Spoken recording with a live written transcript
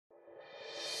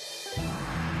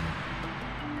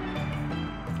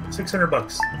600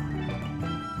 bucks.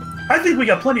 I think we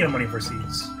got plenty of money for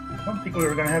seeds. I don't think we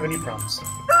were going to have any problems.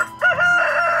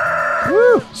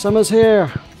 Woo! Summer's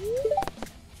here.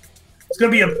 It's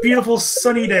going to be a beautiful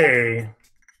sunny day.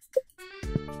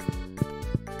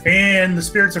 And the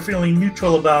spirits are feeling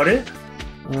neutral about it.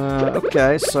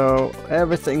 Okay, so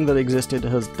everything that existed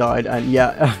has died, and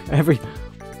yeah,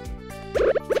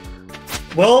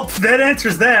 Well, that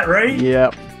answers that, right?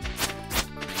 Yep.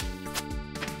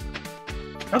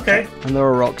 Okay. And there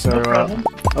are rocks everywhere. No problem.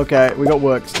 Okay, we got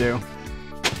work to do.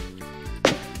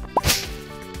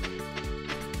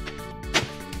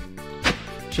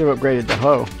 Should have upgraded the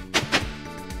hoe.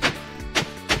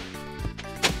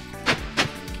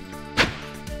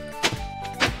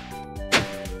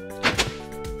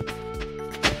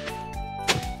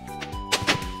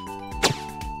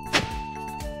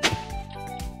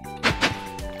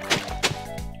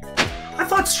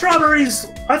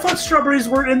 I thought strawberries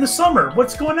were in the summer.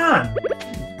 What's going on?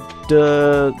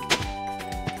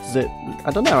 Is it?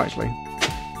 I don't know actually.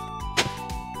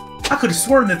 I could have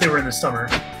sworn that they were in the summer.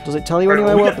 Does it tell you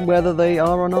anyway whether they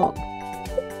are or not?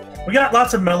 We got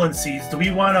lots of melon seeds. Do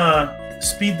we want to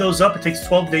speed those up? It takes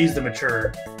 12 days to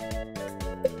mature.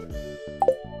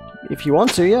 If you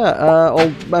want to, yeah.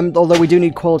 Although we do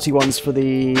need quality ones for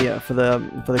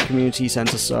the community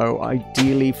center, so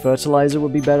ideally fertilizer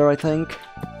would be better, I think.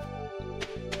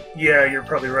 Yeah, you're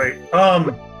probably right.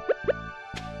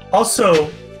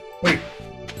 Also, wait.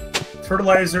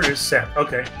 Fertilizer is sap.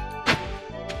 Okay.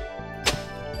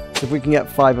 So if we can get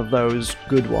 5 of those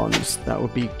good ones, that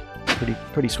would be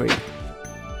pretty sweet.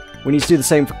 We need to do the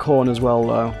same for corn as well,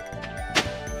 though.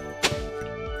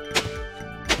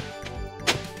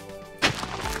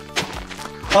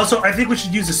 Also, I think we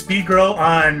should use a speed grow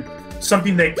on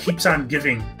something that keeps on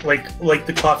giving, like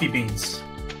the coffee beans.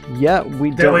 Yeah, we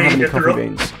don't have any coffee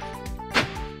beans.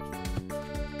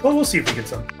 Well, we'll see if we get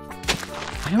some.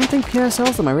 I don't think Pierre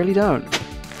sells them, I really don't.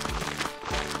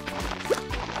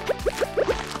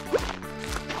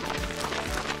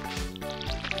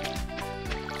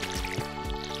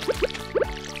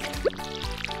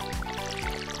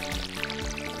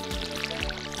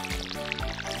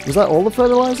 Was that all the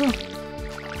fertilizer?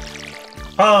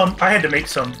 I had to make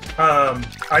some.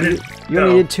 I didn't. You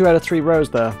only did 2 out of 3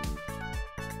 rows there.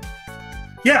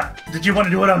 Yeah. Did you want to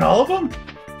do it on all of them?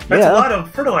 That's a lot of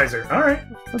fertilizer. All right.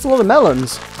 That's a lot of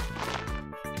melons.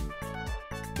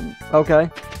 Okay.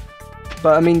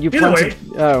 But I mean, you planted.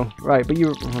 Oh, right. But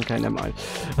you. Okay, never mind.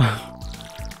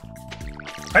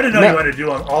 I didn't know you wanted to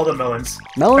do on all the melons.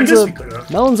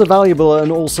 Melons are valuable,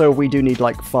 and also we do need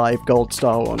like 5 gold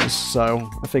star ones. So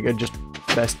I figured just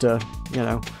best to, you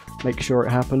know, make sure it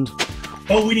happened.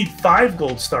 Oh, we need 5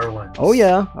 gold star ones. Oh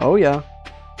yeah, oh yeah.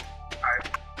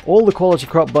 Right. All the quality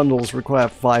crop bundles require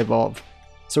 5 of.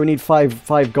 So we need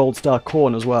 5 gold star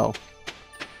corn as well.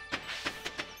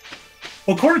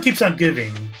 Well, corn keeps on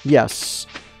giving. Yes.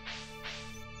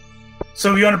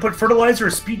 So you want to put fertilizer or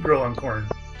speed grow on corn?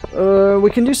 We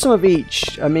can do some of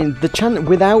each. I mean,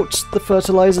 without the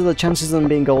fertilizer, the chances of them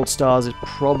being gold stars is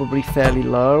probably fairly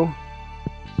low.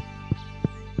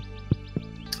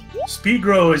 Speed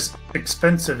grow is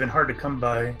expensive and hard to come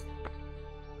by.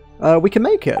 We can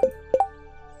make it,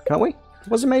 can't we?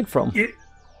 What's it made from?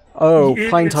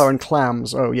 Pine tar and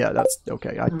clams. Oh yeah, that's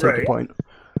okay. I take the point.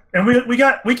 And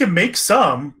we can make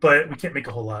some, but we can't make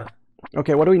a whole lot.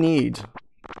 Okay, what do we need?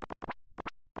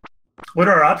 What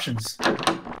are our options?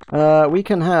 We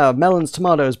can have melons,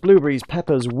 tomatoes, blueberries,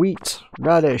 peppers, wheat,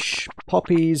 radish,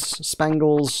 poppies,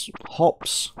 spangles,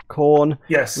 hops, corn.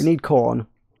 Yes. We need corn.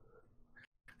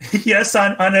 Yes,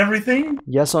 on everything?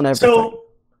 Yes, on everything. So,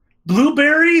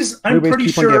 blueberries, I'm pretty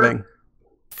sure... keep on giving.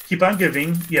 Keep on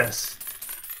giving, yes.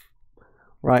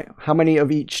 Right, how many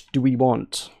of each do we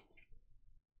want?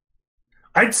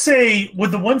 I'd say,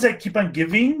 with the ones that keep on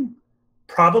giving,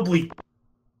 probably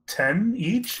 10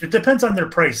 each. It depends on their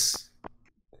price.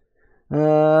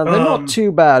 They're not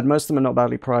too bad. Most of them are not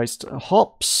badly priced.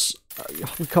 Hops,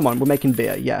 come on, we're making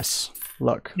beer. Yes,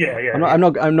 look. Yeah. I'm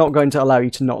not going to allow you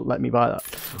to not let me buy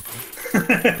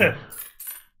that.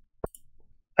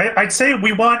 I'd say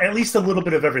we want at least a little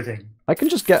bit of everything. I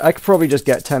could probably just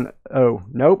get 10. Oh,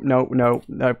 nope, no.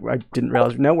 I didn't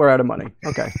realize. No, we're out of money.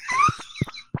 Okay.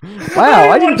 Wow,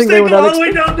 I didn't think they were that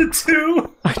expensive. All the way down to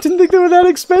 2. I didn't think they were that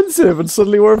expensive, and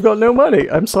suddenly we've got no money.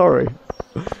 I'm sorry.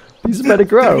 These better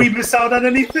grow. Did we miss out on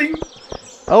anything?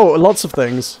 Oh, lots of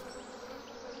things.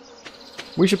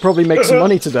 We should probably make some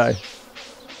money today.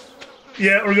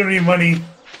 Yeah, we're gonna need money.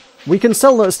 We can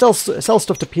sell stuff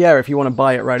to Pierre if you want to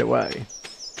buy it right away.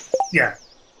 Yeah.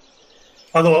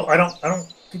 Although I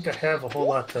don't think I have a whole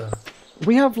lot to.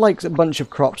 We have like a bunch of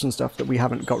crops and stuff that we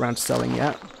haven't got around to selling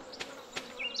yet.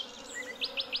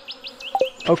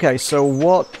 Okay, so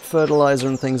what fertilizer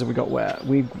and things have we got where?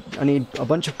 I need a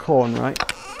bunch of corn, right?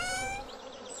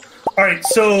 Alright,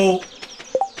 so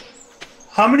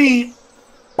how many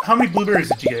blueberries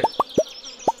did you get?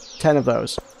 10 of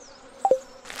those.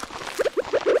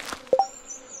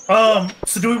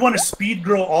 So do we want to speed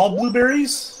grow all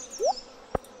blueberries?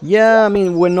 Yeah, I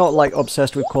mean, we're not like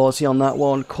obsessed with quality on that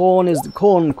one.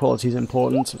 Corn quality is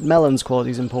important. Melon's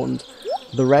quality is important.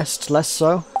 The rest, less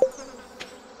so.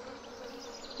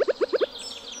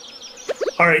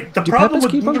 Alright, the Do problem peppers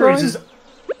with keep on blueberries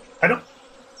growing? is...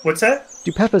 What's that?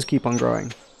 Do peppers keep on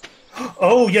growing?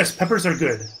 Oh, yes, peppers are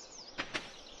good.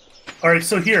 Alright,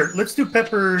 so here, let's do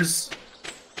peppers...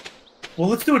 Well,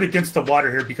 let's do it against the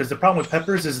water here, because the problem with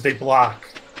peppers is they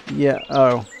block. Yeah,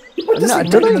 oh. No, I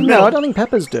don't think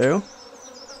peppers do.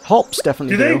 Hops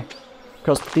definitely do.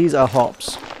 Because these are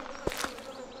hops.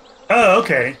 Oh,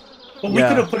 okay. Well, we Yeah.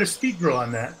 could have put a speed grow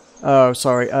on that. Oh,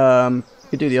 sorry. You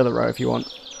could do the other row if you want.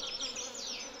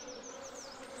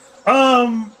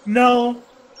 No.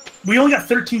 We only got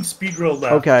 13 speed grow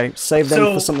left. Okay, save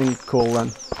them for something cool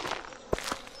then.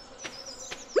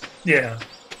 Yeah.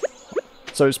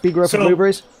 So speed grow for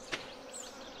blueberries?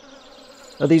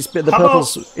 Are these the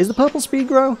purples? Is the purple speed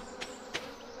grow?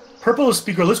 Purple is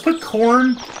speed grow. Let's put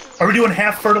corn. Are we doing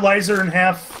half fertilizer and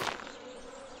half?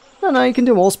 No, you can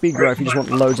do all speed grow if you just want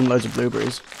loads and loads of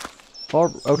blueberries.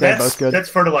 Or okay, both good. That's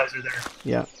fertilizer there.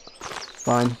 Yeah,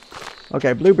 fine.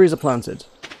 Okay, blueberries are planted.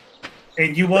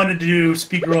 And you wanted to do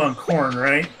speed grow on corn,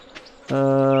 right?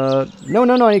 No,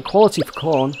 I need quality for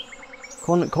corn.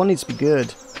 Corn needs to be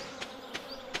good.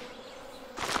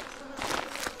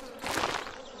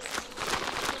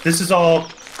 This is all...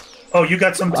 Oh, you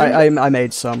got some too? I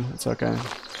made some. It's okay.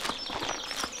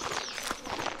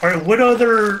 Alright, what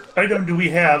other item do we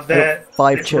have that...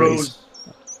 5 chilies. Grows?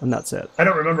 And that's it. I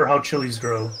don't remember how chilies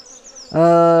grow.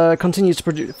 Continues to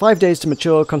produce... 5 days to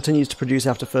mature, continues to produce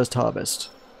after first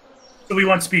harvest. So we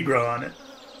want speed grow on it.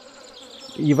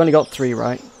 You've only got 3,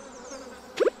 right?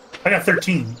 I got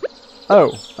 13.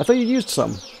 Oh, I thought you used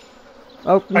some.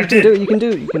 Oh, you can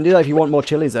do that if you want more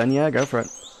chilies then. Yeah, go for it.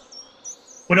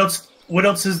 What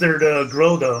else is there to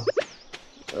grow, though?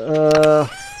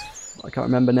 I can't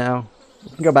remember now.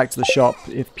 We can go back to the shop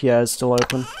if Pierre's still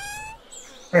open.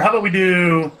 Or how about we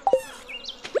do...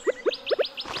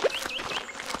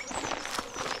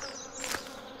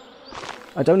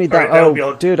 I don't need that. Right,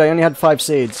 oh, dude, I only had 5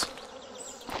 seeds.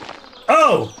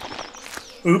 Oh!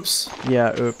 Oops.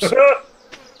 Yeah, oops. Do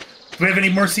we have any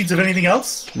more seeds of anything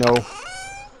else? No.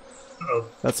 Uh-oh.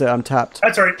 That's it, I'm tapped.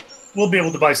 That's alright. We'll be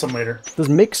able to buy some later. There's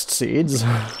mixed seeds.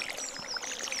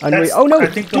 Oh no,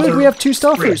 dude, we have 2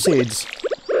 starfruit seeds.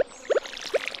 Do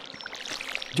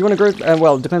you want to grow...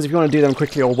 well, it depends if you want to do them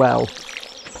quickly or well.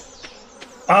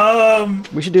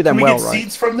 We should do them well, right? Can we get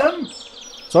seeds from them?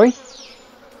 Sorry?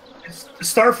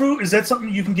 Starfruit, is that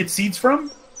something you can get seeds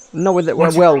from? No, with it.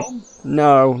 Well,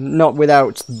 no, not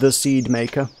without the seed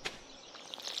maker.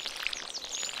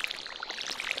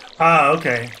 Ah,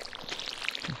 okay.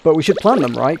 But we should plant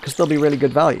them, right? Because they'll be really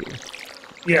good value.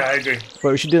 Yeah, I agree.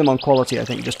 But we should do them on quality, I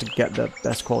think, just to get the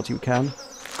best quality we can.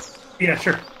 Yeah,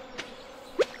 sure.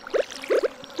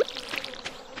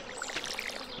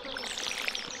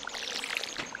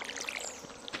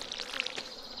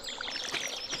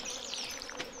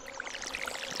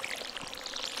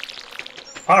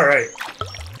 Alright.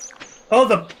 Oh,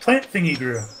 the plant thingy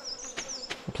grew.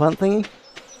 The plant thingy?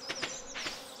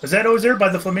 Is that over there by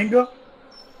the flamingo?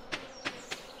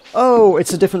 Oh,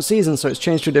 it's a different season, so it's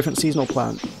changed to a different seasonal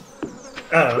plant.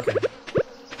 Oh, okay.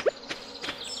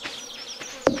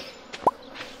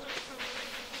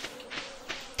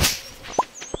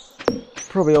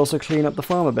 Probably also clean up the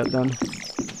farm a bit then.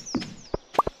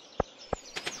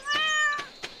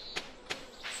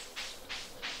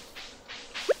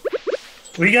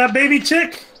 We got baby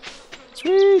chick!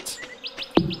 Sweet!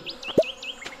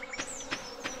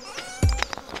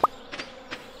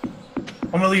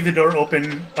 I'm gonna leave the door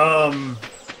open. I'm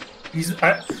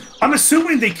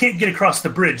assuming they can't get across the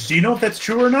bridge. Do you know if that's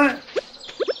true or not?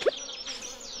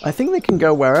 I think they can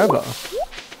go wherever.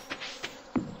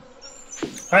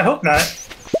 I hope not.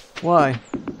 Why?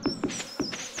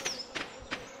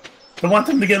 I want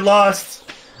them to get lost.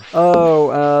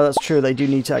 Oh, that's true. They do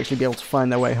need to actually be able to find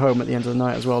their way home at the end of the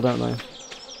night as well, don't they?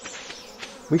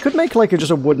 We could make like just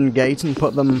a wooden gate and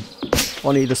put them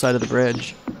on either side of the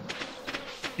bridge.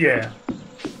 Yeah.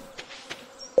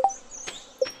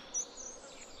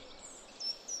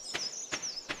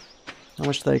 How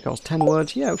much do they cost? 10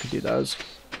 wood? Yeah, we could do those.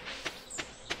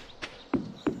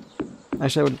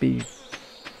 Actually, that would be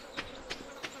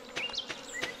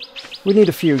We need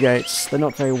a few gates. They're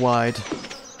not very wide.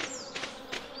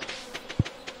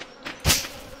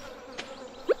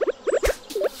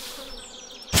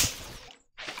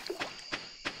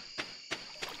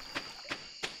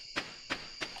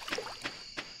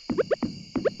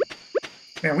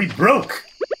 Man, we broke.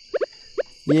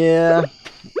 Yeah.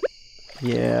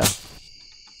 Yeah.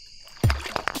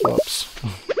 Whoops.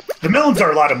 The melons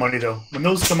are a lot of money, though. When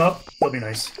those come up, they'll be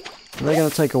nice. They're going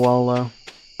to take a while, though.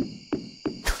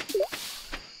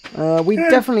 We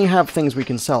definitely have things we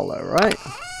can sell, though, right?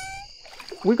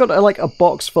 We've got, like, a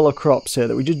box full of crops here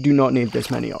that we just do not need this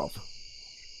many of.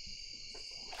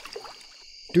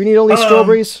 Do we need all these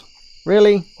strawberries?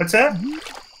 Really? What's that?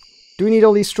 Do we need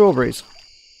all these strawberries?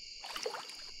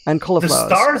 And cauliflowers?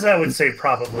 The stars, I would say,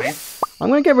 probably. I'm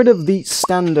going to get rid of the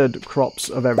standard crops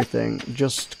of everything,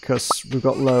 just because we've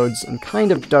got loads and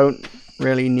kind of don't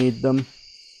really need them.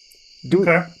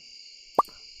 Okay.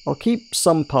 I'll keep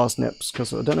some parsnips,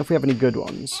 because I don't know if we have any good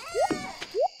ones.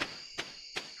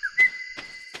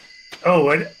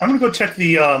 Oh, I'm going to go check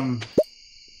the,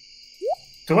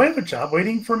 Do I have a job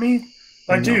waiting for me?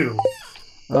 I do.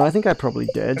 I think I probably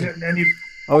did. And you...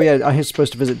 Oh yeah, I was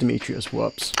supposed to visit Demetrius.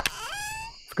 Whoops.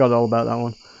 Forgot all about that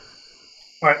one.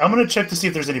 Alright, I'm going to check to see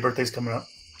if there's any birthdays coming up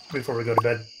before we go to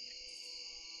bed.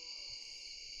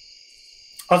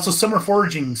 Also, summer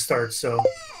foraging starts, so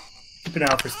keep an eye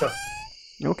out for stuff.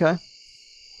 Okay.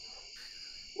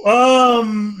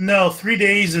 No, 3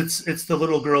 days, it's the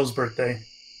little girl's birthday.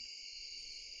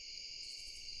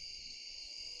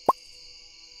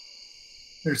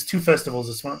 There's 2 festivals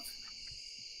this month.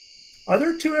 Are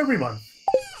there 2 every month?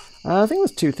 I think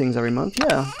there's 2 things every month,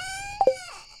 yeah.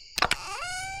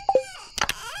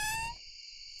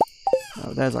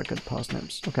 Oh, there's our good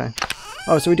parsnips. Okay.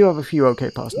 Oh, so we do have a few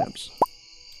okay parsnips.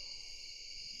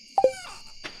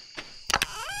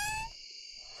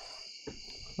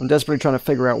 I'm desperately trying to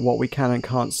figure out what we can and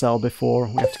can't sell before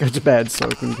we have to go to bed so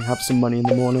we can have some money in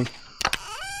the morning.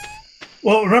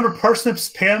 Well, remember parsnips,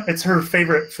 Pam? It's her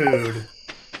favorite food.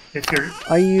 If you're...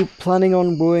 Are you planning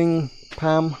on wooing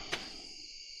Pam?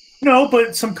 No,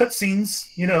 but some cutscenes,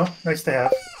 you know, nice to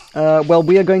have. Well,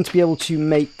 we are going to be able to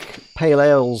make pale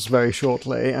ales very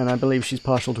shortly, and I believe she's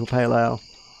partial to a pale ale.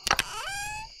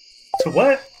 To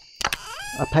what?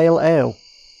 A pale ale.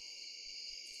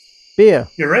 Beer.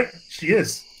 You're right, she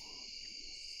is.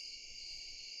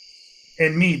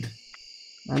 And mead.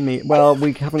 And mead. Well,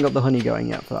 we haven't got the honey going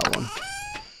yet for that one.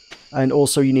 And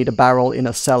also you need a barrel in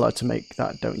a cellar to make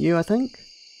that, don't you, I think?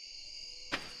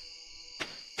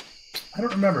 I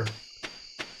don't remember.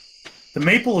 The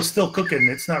maple is still cooking.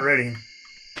 It's not ready.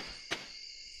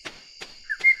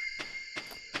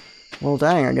 Well,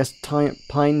 dang, I guess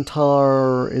pine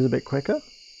tar is a bit quicker?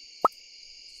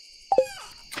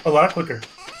 A lot quicker.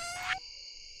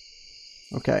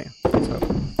 Okay, so...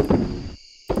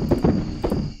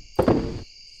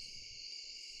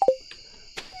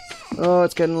 Oh,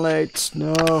 it's getting late.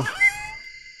 No.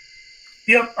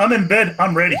 Yep, I'm in bed.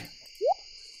 I'm ready.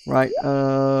 Right,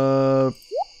 okay,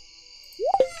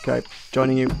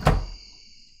 joining you.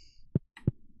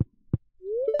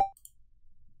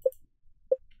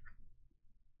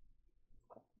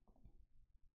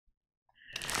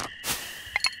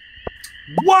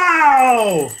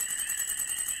 Wow!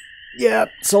 Yeah,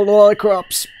 sold a lot of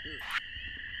crops.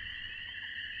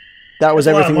 That was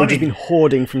everything we've just been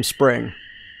hoarding from spring.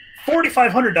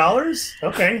 $4,500?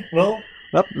 Okay, well...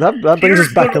 That brings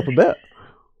us back up a bit.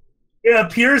 Yeah,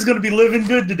 Pierre's going to be living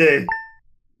good today.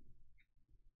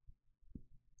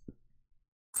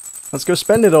 Let's go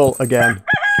spend it all again.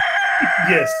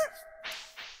 Yes.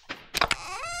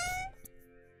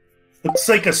 Looks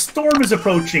like a storm is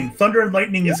approaching. Thunder and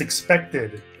lightning is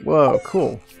expected. Whoa,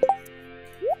 cool.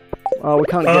 Oh, we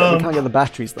can't get the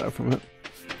batteries though from it.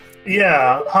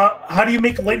 Yeah. How do you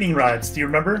make lightning rods? Do you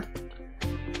remember?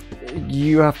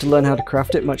 You have to learn how to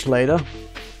craft it much later.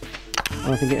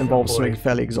 I think it involves some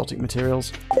fairly exotic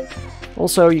materials.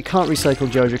 Also, you can't recycle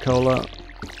Joja Cola.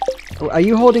 Are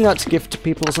you holding that to gift to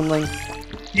people or something?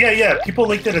 Yeah. People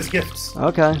like that as gifts.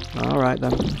 Okay, alright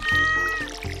then.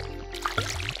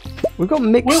 We've got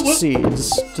mixed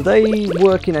seeds. Do they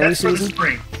work in any season? For the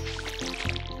spring.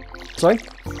 Sorry?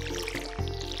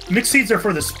 Mixed seeds are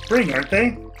for the spring, aren't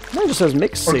they? No, it just says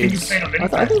mixed Or seeds. Can you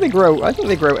plant them I think they grow. I think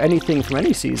they grow anything from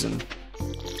any season.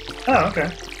 Oh,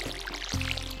 okay.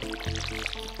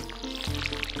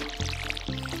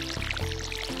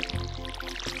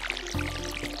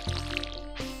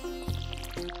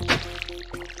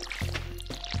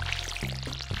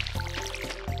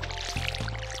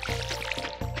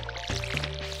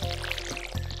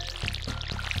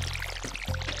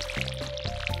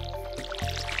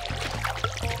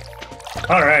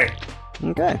 All right.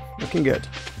 Okay, looking good.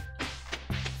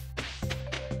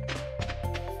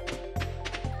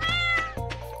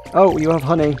 Oh, you have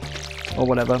honey. Or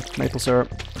whatever. Maple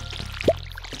syrup.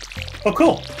 Oh,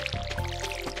 cool.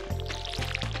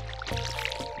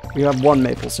 You have one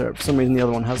maple syrup. For some reason the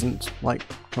other one hasn't, like,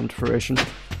 come to fruition.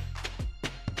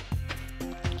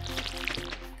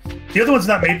 The other one's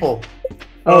not maple.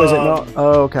 Oh, is it not?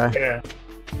 Oh, okay. Yeah.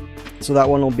 So that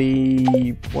one will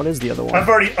be... What is the other one? I've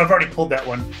already pulled that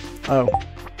one. Oh.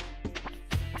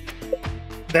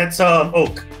 That's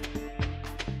oak.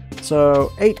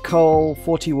 So 8 coal,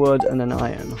 40 wood, and an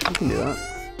iron. We can do that.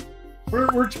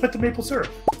 Where'd you put the maple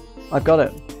syrup? I've got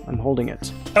it. I'm holding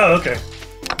it. Oh, okay.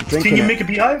 Can you make a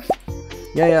beehive?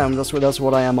 Yeah. That's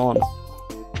what I am on.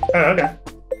 Oh, okay.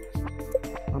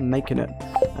 I'm making it.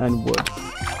 And wood.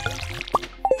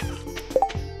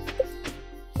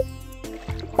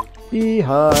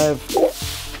 Beehive.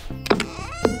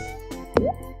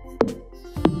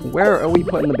 Where are we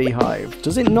putting the beehive?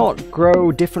 Does it not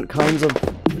grow different kinds of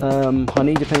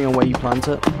honey depending on where you plant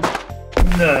it?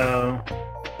 No.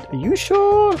 Are you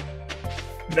sure?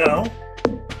 No.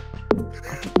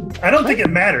 I don't think it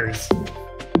matters.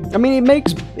 I mean,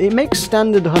 it makes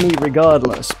standard honey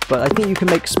regardless, but I think you can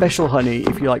make special honey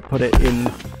if you like put it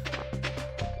in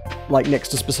like next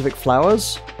to specific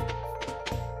flowers.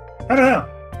 I don't know.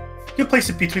 You can place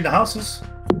it between the houses.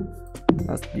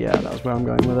 Yeah, that was where I'm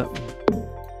going with it.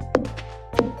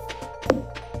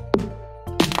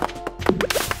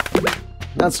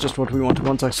 That's just what we want. We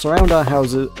want to surround our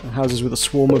houses with a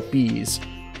swarm of bees.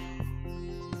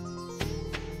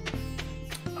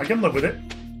 I can live with it.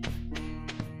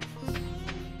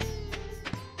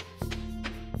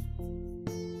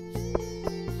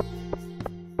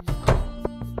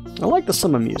 I like the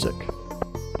summer music.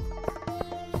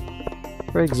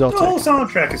 Very exotic. The whole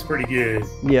soundtrack is pretty good.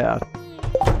 Yeah.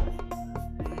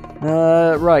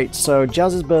 Right, so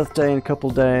Jazz's birthday in a couple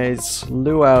days.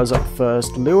 Luau's up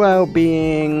first. Luau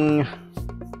being...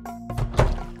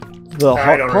 the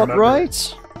hot pot,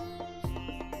 right?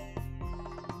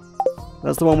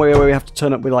 That's the one where we have to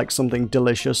turn up with like something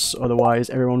delicious, otherwise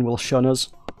everyone will shun us.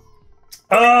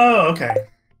 Oh, okay.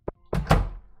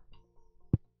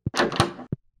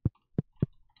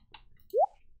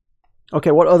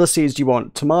 Okay, what other seeds do you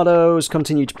want? Tomatoes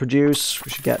continue to produce.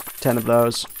 We should get 10 of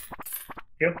those.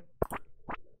 Yep.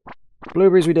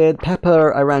 Blueberries we did.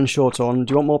 Pepper I ran short on.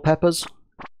 Do you want more peppers?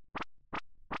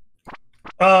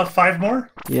 5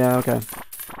 more? Yeah, okay.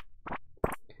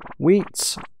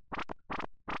 Wheat.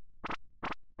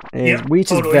 Wheat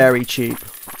totally. Is very cheap.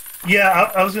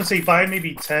 Yeah, I was gonna say buy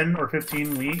maybe 10 or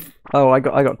 15 wheat. Oh, I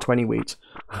got 20 wheat.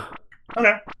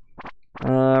 Okay.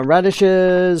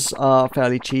 Radishes are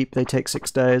fairly cheap. They take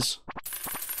 6 days.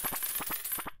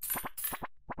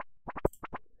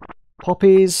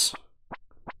 Poppies.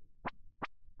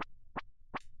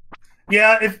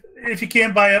 Yeah, if you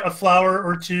can buy a flower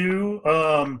or two,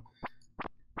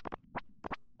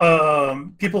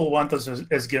 people will want those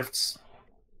as gifts.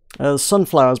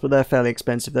 Sunflowers, but they're fairly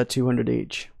expensive. They're 200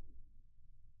 each.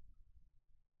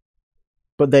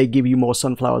 But they give you more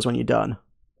sunflowers when you're done.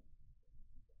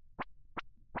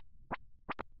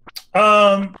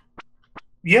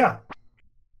 Yeah.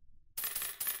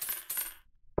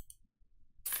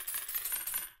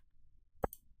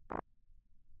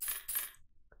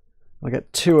 I'll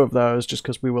get 2 of those just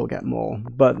because we will get more.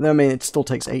 But, I mean, it still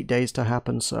takes 8 days to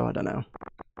happen, so I don't know.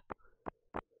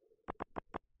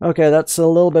 Okay, that's a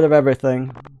little bit of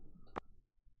everything.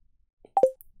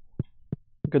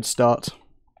 Good start.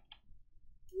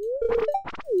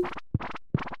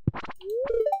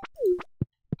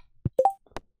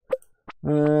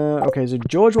 Okay, so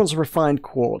George wants a refined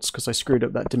quartz, because I screwed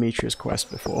up that Demetrius quest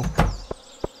before.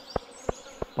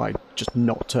 By just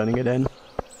not turning it in.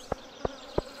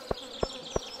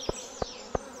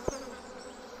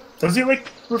 Does he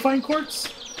like refined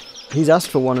quartz? He's asked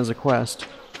for one as a quest.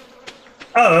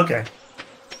 Oh, okay.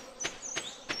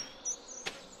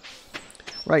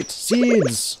 Right,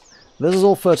 seeds! This is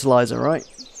all fertilizer, right?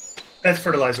 That's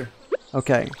fertilizer.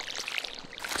 Okay.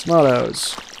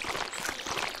 Tomatoes.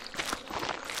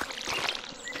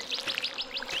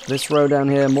 This row down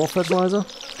here, more fertilizer?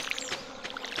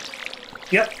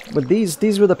 Yep. But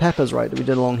these were the peppers, right, that we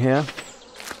did along here?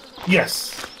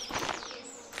 Yes.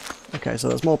 Okay, so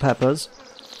there's more peppers.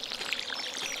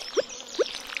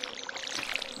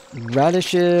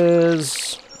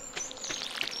 Radishes.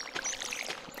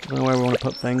 I don't know where we want to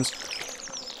put things.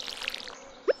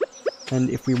 And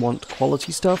if we want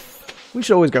quality stuff, we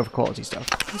should always go for quality stuff.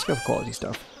 Let's go for quality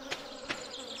stuff.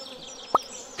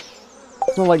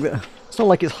 It's not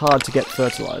like it's hard to get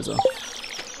fertilizer.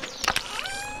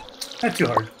 Not too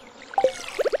hard.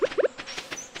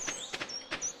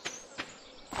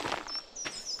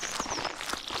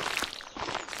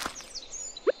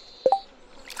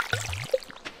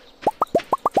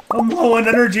 I'm low on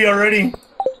energy already.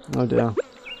 Oh dear.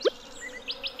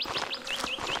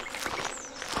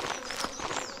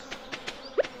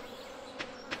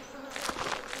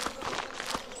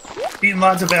 Eating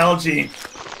lots of algae.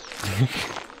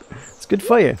 It's good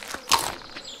for you.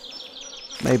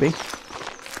 Maybe.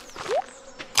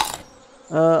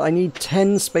 I need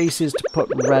 10 spaces to put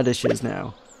radishes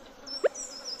now.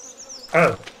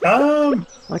 Oh,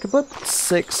 I could put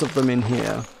 6 of them in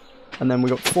here. And then we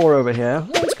got 4 over here.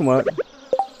 Oh, this can work.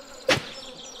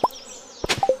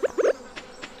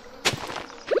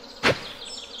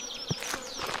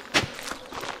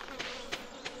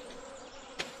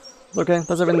 Okay,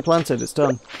 that's everything planted. It's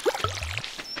done.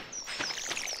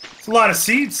 it's a lot of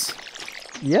seeds.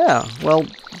 Yeah, well,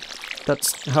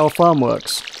 that's how a farm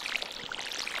works.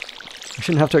 I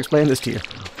shouldn't have to explain this to you.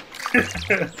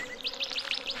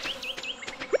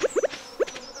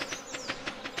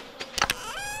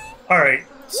 Alright,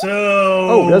 so...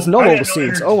 Oh, there's not I all had the no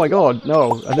seeds. energy. Oh my god,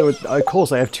 no. Of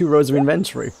course I have 2 rows of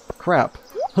inventory. Crap.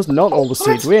 That's not all the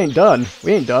seeds. We ain't done.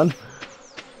 We ain't done.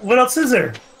 What else is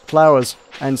there? Flowers.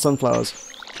 And sunflowers.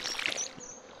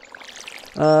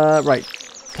 Right.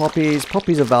 Poppies.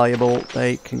 Poppies are valuable.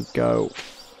 They can go...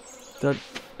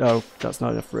 No, that's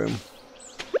not enough room.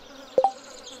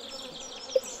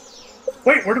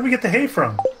 Wait, where did we get the hay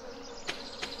from?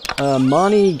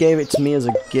 Marnie gave it to me as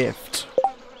a gift.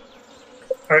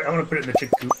 Alright, I'm gonna put it in the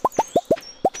chicken coop.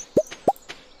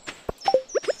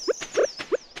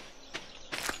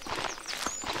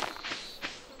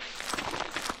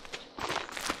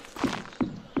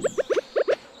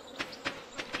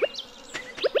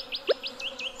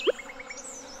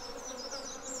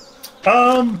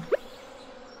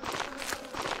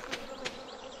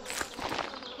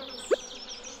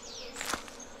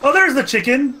 Oh, there's the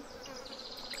chicken!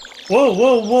 Whoa,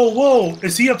 whoa, whoa, whoa!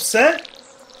 Is he upset?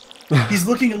 He's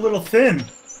looking a little thin.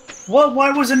 What?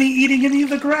 Why wasn't he eating any of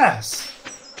the grass?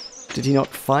 Did he not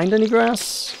find any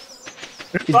grass?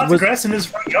 There's lots of grass in his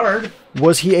front yard.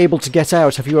 Was he able to get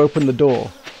out? Have you opened the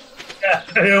door? Yeah,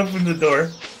 I opened the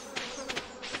door.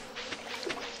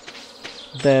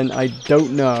 Then I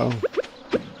don't know.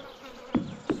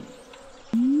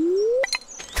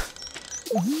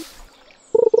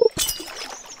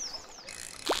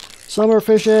 Summer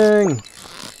fishing!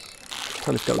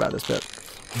 Totally forgot about this bit.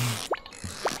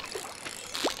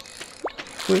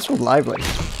 Oh, this one's lively.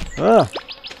 Ah!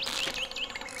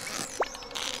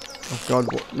 Oh god,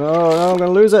 no, I'm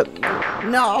gonna lose it!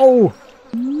 No!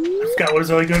 I forgot what was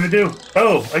I going to do.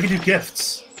 Oh, I can do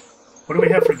gifts. What do we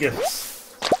have for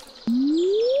gifts?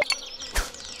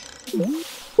 I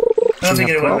don't think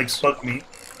anyone likes bug meat.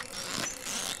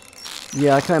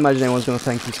 Yeah, I can't imagine anyone's gonna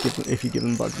thank you if you give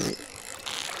them bug meat.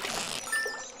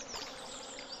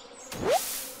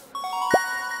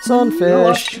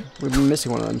 Sunfish! We've been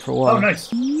missing one of them for a while. Oh, nice.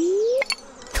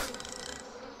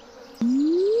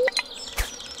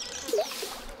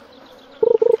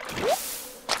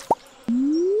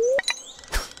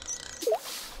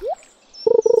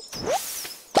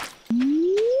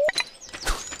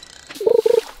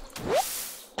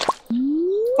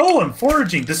 Oh, and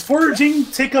foraging. Does foraging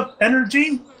take up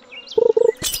energy?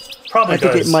 Probably does.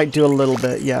 I think it might do a little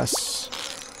bit, yes.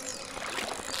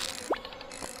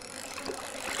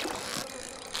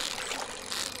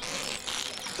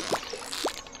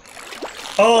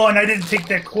 Oh, and I didn't take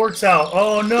that quartz out.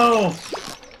 Oh, no.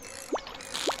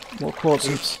 What quartz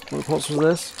was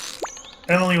this?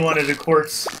 Emily wanted a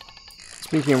quartz.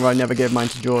 Speaking of, I never gave mine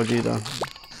to George either.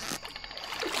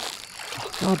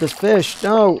 God, this fish!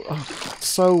 No! Oh, it's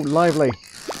so lively.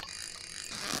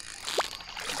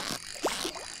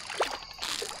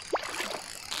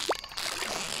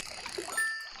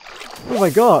 What have I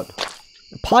got?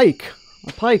 A pike!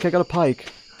 A pike! I got a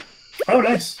pike. Oh,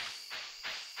 nice.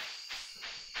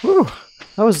 Whew!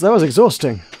 That was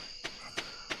exhausting.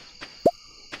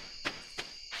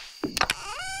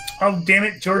 Oh, damn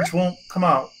it, George won't come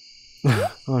out.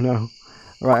 Oh no.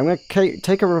 Alright, I'm gonna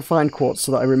take a refined quartz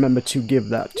so that I remember to give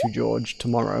that to George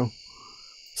tomorrow.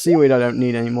 Seaweed I don't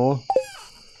need anymore.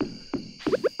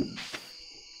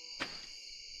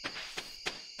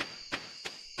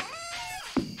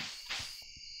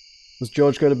 Does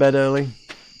George go to bed early?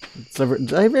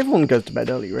 Everyone goes to bed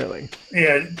early, really.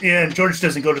 Yeah, and George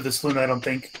doesn't go to the saloon, I don't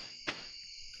think.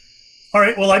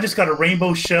 Alright, well, I just got a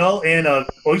rainbow shell and a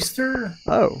oyster.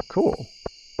 Oh, cool.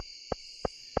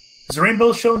 Is a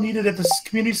rainbow shell needed at the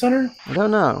community center? I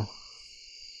don't know.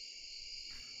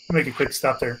 I'll make a quick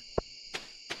stop there.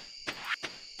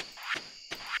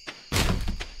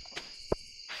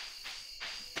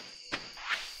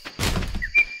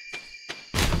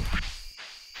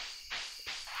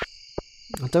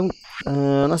 I don't...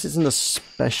 unless it's in the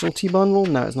specialty bundle?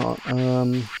 No, it's not.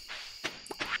 I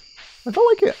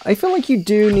feel like you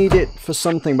do need it for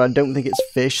something, but I don't think it's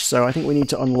fish, so I think we need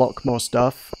to unlock more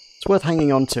stuff. It's worth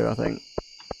hanging on to, I think.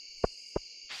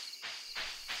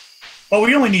 Oh,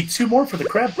 we only need 2 more for the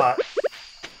crab pot.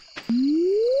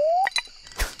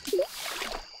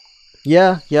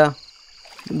 Yeah.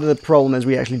 The problem is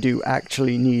we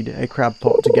actually need a crab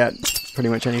pot to get pretty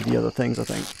much any of the other things, I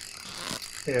think.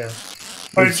 Yeah.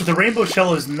 Alright, so the rainbow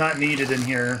shell is not needed in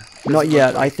here. Not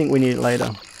yet. I think we need it later.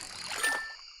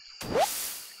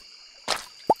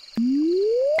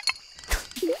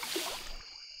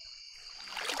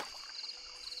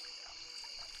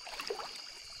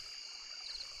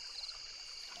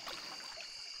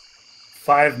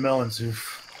 $5 melons,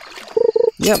 oof.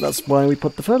 Yeah, that's why we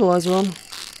put the fertilizer on.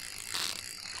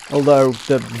 Although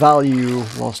the value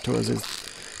lost to us is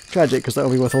tragic because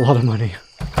that'll be worth a lot of money.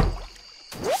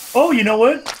 Oh, you know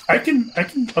what? I can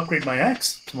upgrade my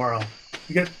axe tomorrow.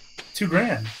 You get $2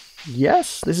 grand.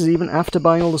 Yes, this is even after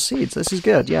buying all the seeds. This is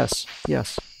good. Yes,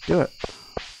 do it.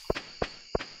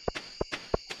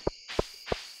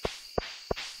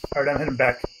 Alright, I'm heading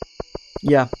back.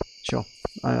 Yeah, sure.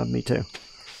 Me too.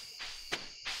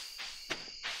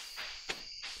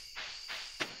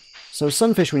 So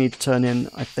sunfish we need to turn in,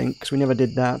 I think, because we never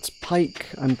did that. Pike,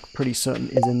 I'm pretty certain,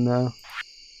 is in there.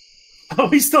 Oh,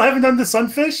 we still haven't done the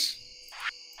sunfish?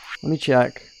 Let me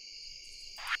check.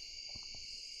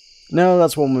 No,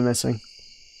 that's one we're missing.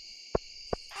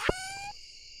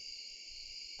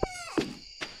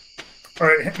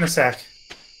 Alright, hit in a sack.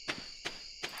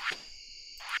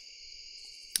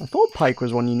 I thought pike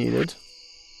was one you needed.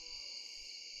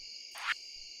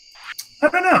 I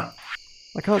don't know.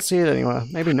 I can't see it anywhere.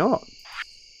 Maybe not.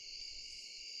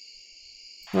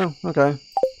 Oh, okay.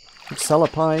 Let's sell a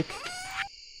pike.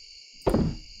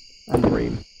 And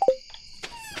bream.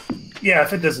 Yeah,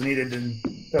 if it doesn't need it, then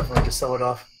definitely just sell it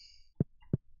off.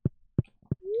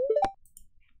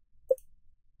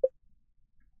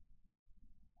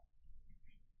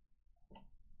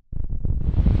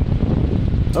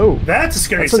 Oh, that's a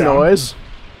scary that's sound. a noise.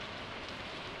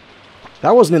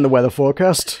 That wasn't in the weather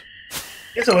forecast.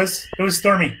 Yes, it was. It was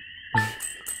stormy.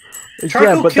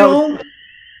 Yeah, but that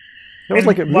was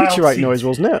like a meteorite noise,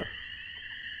 wasn't it?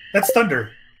 That's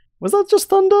thunder. Was that just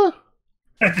thunder?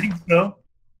 I think so. Are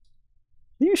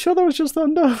you sure that was just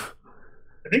thunder?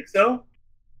 I think so.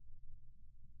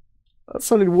 That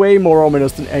sounded way more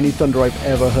ominous than any thunder I've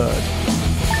ever heard.